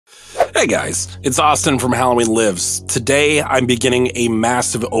Hey guys, it's Austin from Halloween Lives. Today I'm beginning a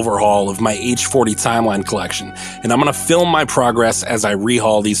massive overhaul of my H40 timeline collection, and I'm going to film my progress as I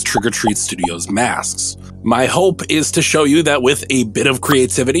rehaul these Trick or Treat Studios masks. My hope is to show you that with a bit of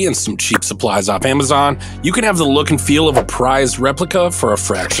creativity and some cheap supplies off Amazon, you can have the look and feel of a prized replica for a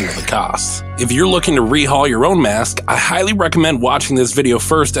fraction of the cost. If you're looking to rehaul your own mask, I highly recommend watching this video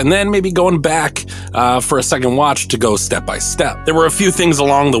first and then maybe going back for a second watch to go step by step. There were a few things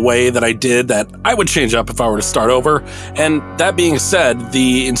along the way that I did that I would change up if I were to start over, and that being said,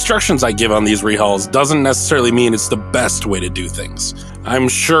 the instructions I give on these rehauls doesn't necessarily mean it's the best way to do things. I'm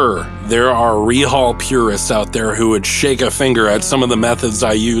sure there are rehaul purists out there who would shake a finger at some of the methods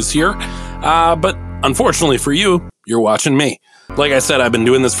I use here, but unfortunately for you, you're watching me. Like I said, I've been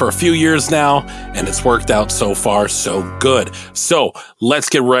doing this for a few years now, and it's worked out so far so good. So let's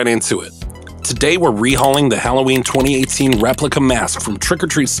get right into it. Today we're rehauling the Halloween 2018 replica mask from Trick or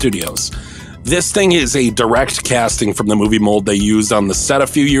Treat Studios. This thing is a direct casting from the movie mold they used on the set a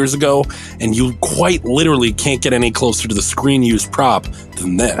few years ago, and you quite literally can't get any closer to the screen-used prop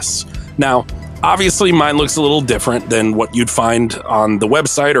than this. Now, obviously mine looks a little different than what you'd find on the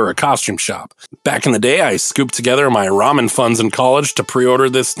website or a costume shop. Back in the day, I scooped together my ramen funds in college to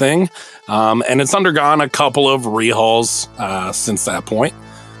pre-order this thing, and it's undergone a couple of rehauls since that point.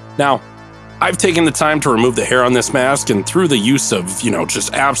 Now, I've taken the time to remove the hair on this mask, and through the use of,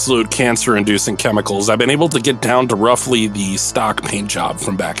 just absolute cancer-inducing chemicals, I've been able to get down to roughly the stock paint job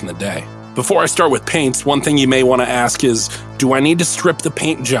from back in the day. Before I start with paints, one thing you may want to ask is, do I need to strip the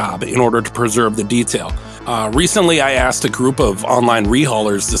paint job in order to preserve the detail? Recently, I asked a group of online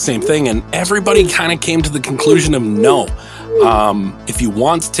rehaulers the same thing, and everybody kind of came to the conclusion of no. If you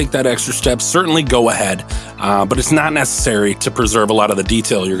want to take that extra step, certainly go ahead, but it's not necessary to preserve a lot of the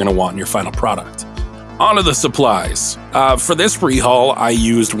detail you're going to want in your final product. On to the supplies. For this rehaul, I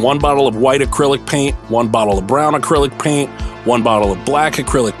used 1 bottle of white acrylic paint, 1 bottle of brown acrylic paint, 1 bottle of black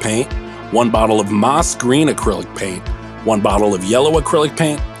acrylic paint, 1 bottle of moss green acrylic paint, 1 bottle of yellow acrylic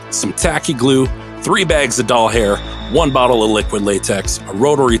paint, some tacky glue, 3 bags of doll hair, 1 bottle of liquid latex, a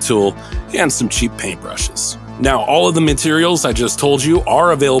rotary tool, and some cheap paintbrushes. Now, all of the materials I just told you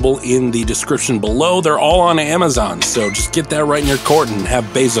are available in the description below. They're all on Amazon, so just get that right in your court and have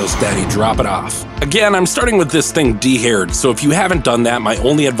Bezos Daddy drop it off. Again, I'm starting with this thing de-haired, so if you haven't done that, my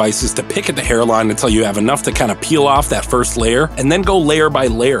only advice is to pick at the hairline until you have enough to kind of peel off that first layer, and then go layer by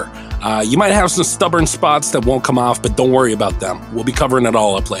layer. You might have some stubborn spots that won't come off, but don't worry about them. We'll be covering it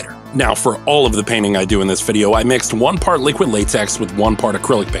all up later. Now, for all of the painting I do in this video, I mixed 1 part liquid latex with 1 part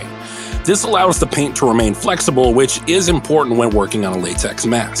acrylic paint. This allows the paint to remain flexible, which is important when working on a latex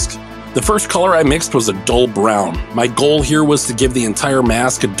mask. The first color I mixed was a dull brown. My goal here was to give the entire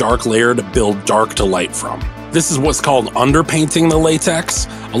mask a dark layer to build dark to light from. This is what's called underpainting the latex.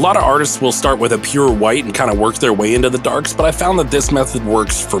 A lot of artists will start with a pure white and kind of work their way into the darks, but I found that this method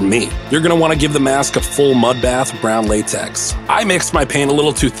works for me. You're going to want to give the mask a full mud bath of brown latex. I mixed my paint a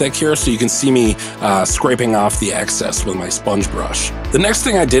little too thick here, so you can see me scraping off the excess with my sponge brush. The next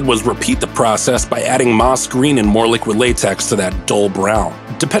thing I did was repeat the process by adding moss green and more liquid latex to that dull brown.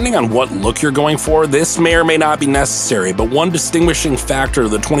 Depending on what look you're going for, this may or may not be necessary, but one distinguishing factor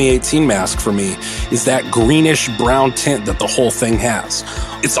of the 2018 mask for me is that greenish brown tint that the whole thing has.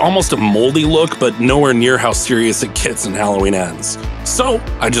 It's almost a moldy look, but nowhere near how serious it gets in Halloween Ends. So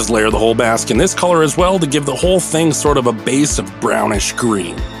I just layer the whole mask in this color as well to give the whole thing sort of a base of brownish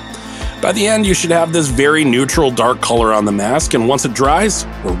green. By the end, you should have this very neutral dark color on the mask, and once it dries,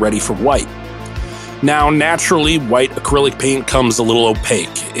 we're ready for white. Now, naturally, white acrylic paint comes a little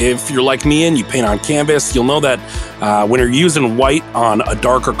opaque. If you're like me and you paint on canvas, you'll know that when you're using white on a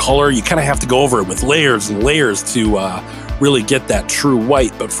darker color, you kind of have to go over it with layers and layers to really get that true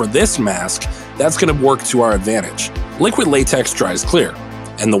white. But for this mask, that's going to work to our advantage. Liquid latex dries clear,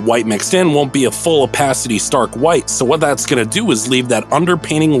 and the white mixed in won't be a full opacity stark white, so what that's going to do is leave that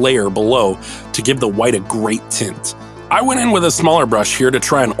underpainting layer below to give the white a great tint. I went in with a smaller brush here to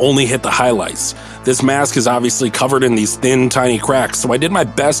try and only hit the highlights. This mask is obviously covered in these thin, tiny cracks, so I did my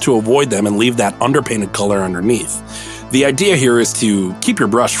best to avoid them and leave that underpainted color underneath. The idea here is to keep your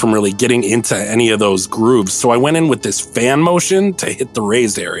brush from really getting into any of those grooves, so I went in with this fan motion to hit the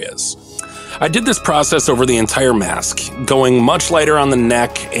raised areas. I did this process over the entire mask, going much lighter on the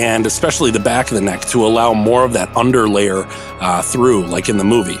neck and especially the back of the neck to allow more of that under layer through, like in the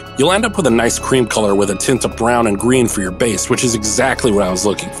movie. You'll end up with a nice cream color with a tint of brown and green for your base, which is exactly what I was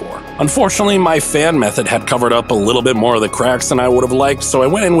looking for. Unfortunately, my fan method had covered up a little bit more of the cracks than I would have liked, so I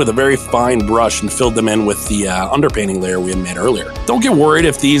went in with a very fine brush and filled them in with the underpainting layer we had made earlier. Don't get worried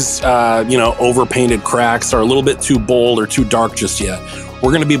if these, overpainted cracks are a little bit too bold or too dark just yet. We're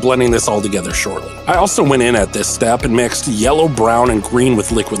going to be blending this all together shortly. I also went in at this step and mixed yellow, brown, and green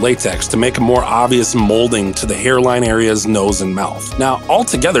with liquid latex to make a more obvious molding to the hairline areas, nose, and mouth. Now,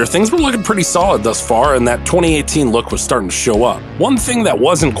 altogether, things were looking pretty solid thus far, and that 2018 look was starting to show up. One thing that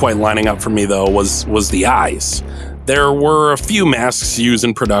wasn't quite lining up for me, though, was the eyes. There were a few masks used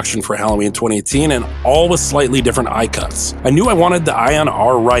in production for Halloween 2018, and all with slightly different eye cuts. I knew I wanted the eye on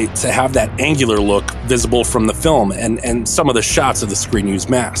our right to have that angular look visible from the film and some of the shots of the screen-used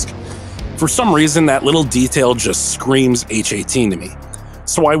mask. For some reason, that little detail just screams H18 to me.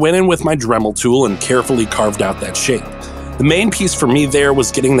 So I went in with my Dremel tool and carefully carved out that shape. The main piece for me there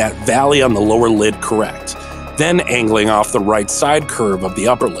was getting that valley on the lower lid correct, then angling off the right side curve of the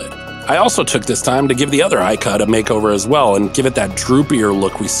upper lid. I also took this time to give the other eye cut a makeover as well and give it that droopier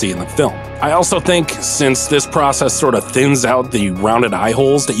look we see in the film. I also think, since this process sort of thins out the rounded eye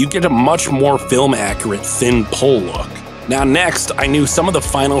holes, that you get a much more film-accurate thin pull look. Now next, I knew some of the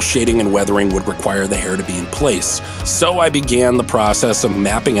final shading and weathering would require the hair to be in place, so I began the process of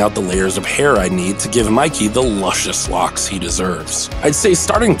mapping out the layers of hair I need to give Mikey the luscious locks he deserves. I'd say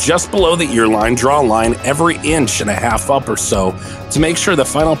starting just below the ear line, draw a line every 1.5 inches up or so to make sure the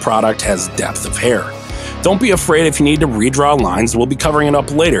final product has depth of hair. Don't be afraid if you need to redraw lines, we'll be covering it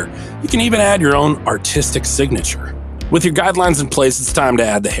up later. You can even add your own artistic signature. With your guidelines in place, it's time to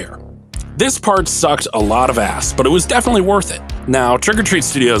add the hair. This part sucked a lot of ass, but it was definitely worth it. Now, Trick or Treat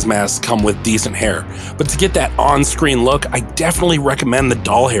Studios masks come with decent hair, but to get that on-screen look, I definitely recommend the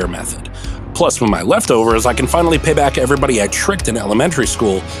doll hair method. Plus, with my leftovers, I can finally pay back everybody I tricked in elementary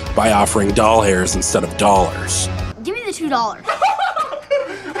school by offering doll hairs instead of dollars. Give me the $2.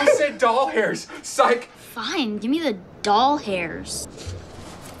 I said doll hairs, psych! Fine, give me the doll hairs.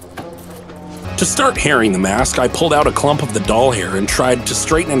 To start hairing the mask, I pulled out a clump of the doll hair and tried to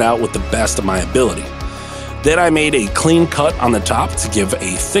straighten it out with the best of my ability. Then I made a clean cut on the top to give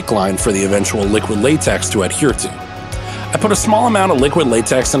a thick line for the eventual liquid latex to adhere to. I put a small amount of liquid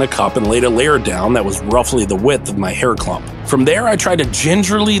latex in a cup and laid a layer down that was roughly the width of my hair clump. From there, I tried to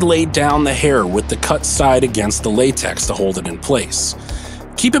gingerly lay down the hair with the cut side against the latex to hold it in place.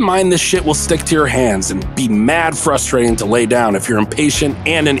 Keep in mind this shit will stick to your hands and be mad frustrating to lay down if you're impatient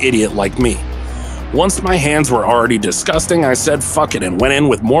and an idiot like me. Once my hands were already disgusting, I said fuck it and went in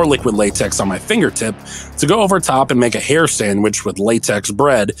with more liquid latex on my fingertip to go over top and make a hair sandwich with latex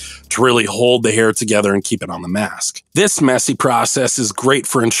bread to really hold the hair together and keep it on the mask. This messy process is great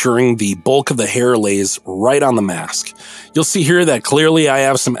for ensuring the bulk of the hair lays right on the mask. You'll see here that clearly I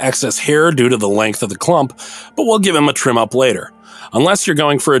have some excess hair due to the length of the clump, but we'll give him a trim up later. Unless you're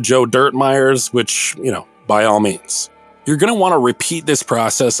going for a Joe Dirt Myers, which, by all means. You're going to want to repeat this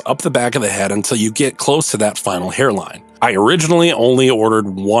process up the back of the head until you get close to that final hairline. I originally only ordered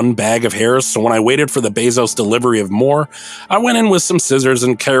 1 bag of hairs, so when I waited for the Bezos delivery of more, I went in with some scissors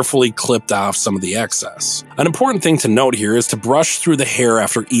and carefully clipped off some of the excess. An important thing to note here is to brush through the hair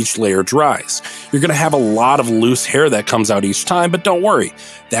after each layer dries. You're going to have a lot of loose hair that comes out each time, but don't worry.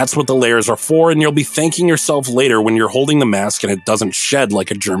 That's what the layers are for, and you'll be thanking yourself later when you're holding the mask and it doesn't shed like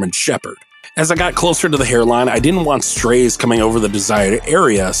a German Shepherd. As I got closer to the hairline, I didn't want strays coming over the desired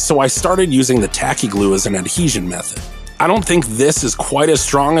area, so I started using the tacky glue as an adhesion method. I don't think this is quite as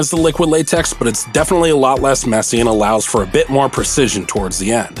strong as the liquid latex, but it's definitely a lot less messy and allows for a bit more precision towards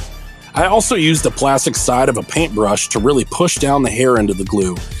the end. I also used the plastic side of a paintbrush to really push down the hair into the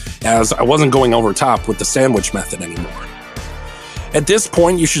glue, as I wasn't going over top with the sandwich method anymore. At this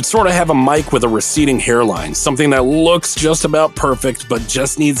point, you should sort of have a mic with a receding hairline, something that looks just about perfect but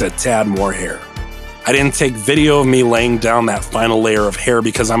just needs a tad more hair. I didn't take video of me laying down that final layer of hair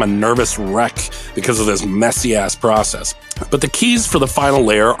because I'm a nervous wreck because of this messy-ass process. But the keys for the final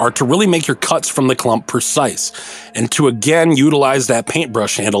layer are to really make your cuts from the clump precise, and to again utilize that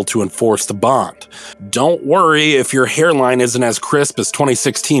paintbrush handle to enforce the bond. Don't worry if your hairline isn't as crisp as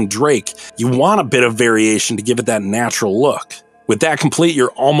 2016 Drake, you want a bit of variation to give it that natural look. With that complete,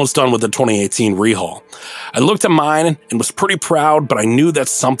 you're almost done with the 2018 rehaul. I looked at mine and was pretty proud, but I knew that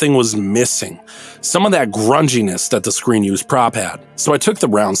something was missing. Some of that grunginess that the screen-used prop had. So I took the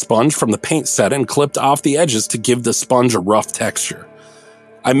round sponge from the paint set and clipped off the edges to give the sponge a rough texture.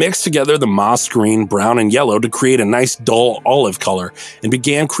 I mixed together the moss green, brown, and yellow to create a nice dull olive color and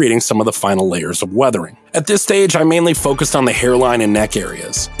began creating some of the final layers of weathering. At this stage, I mainly focused on the hairline and neck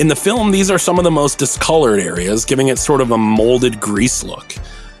areas. In the film, these are some of the most discolored areas, giving it sort of a molded grease look.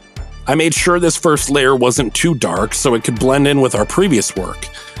 I made sure this first layer wasn't too dark so it could blend in with our previous work.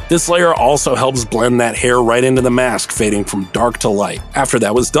 This layer also helps blend that hair right into the mask, fading from dark to light. After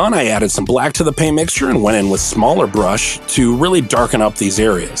that was done, I added some black to the paint mixture and went in with smaller brush to really darken up these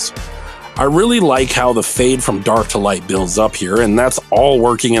areas. I really like how the fade from dark to light builds up here, and that's all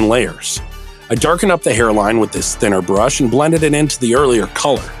working in layers. I darkened up the hairline with this thinner brush and blended it into the earlier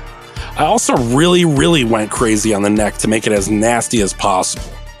color. I also really went crazy on the neck to make it as nasty as possible.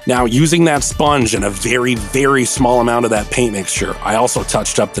 Now, using that sponge and a very small amount of that paint mixture, I also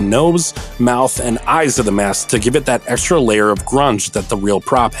touched up the nose, mouth, and eyes of the mask to give it that extra layer of grunge that the real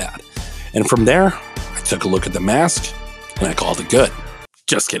prop had. And from there, I took a look at the mask, and I called it good.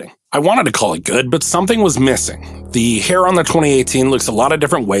 Just kidding. I wanted to call it good, but something was missing. The hair on the 2018 looks a lot of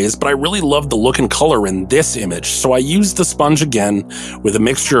different ways, but I really love the look and color in this image, so I used the sponge again with a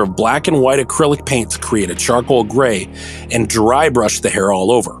mixture of black and white acrylic paint to create a charcoal gray and dry brush the hair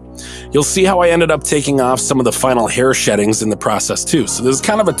all over. You'll see how I ended up taking off some of the final hair sheddings in the process too, so this is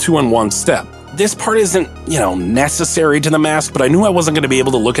kind of a 2-in-1 step. This part isn't, necessary to the mask, but I knew I wasn't going to be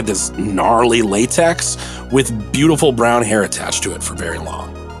able to look at this gnarly latex with beautiful brown hair attached to it for very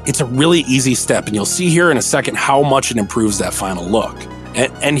long. It's a really easy step, and you'll see here in a second how much it improves that final look.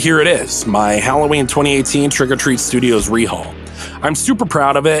 And here it is, my Halloween 2018 Trick or Treat Studios rehaul. I'm super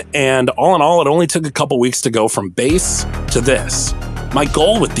proud of it, and all in all, it only took a couple weeks to go from base to this. My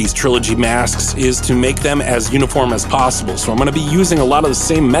goal with these trilogy masks is to make them as uniform as possible, so I'm going to be using a lot of the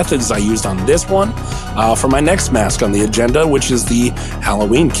same methods I used on this one for my next mask on the agenda, which is the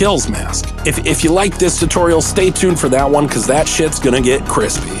Halloween Kills mask. If you like this tutorial, stay tuned for that one, because that shit's going to get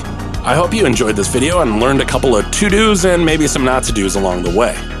crispy. I hope you enjoyed this video and learned a couple of to-dos and maybe some not-to-dos along the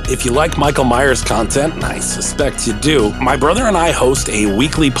way. If you like Michael Myers content, and I suspect you do, my brother and I host a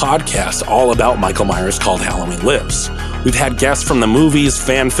weekly podcast all about Michael Myers called Halloween Lives. We've had guests from the movies,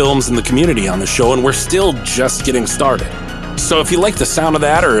 fan films, and the community on the show, and we're still just getting started. So if you like the sound of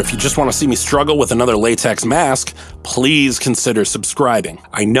that, or if you just want to see me struggle with another latex mask, please consider subscribing.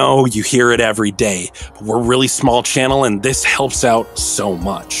 I know you hear it every day, but we're a really small channel, and this helps out so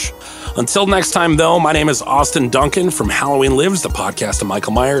much. Until next time, though, my name is Austin Duncan from Halloween Lives, the podcast of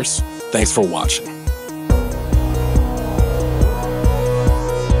Michael Myers. Thanks for watching.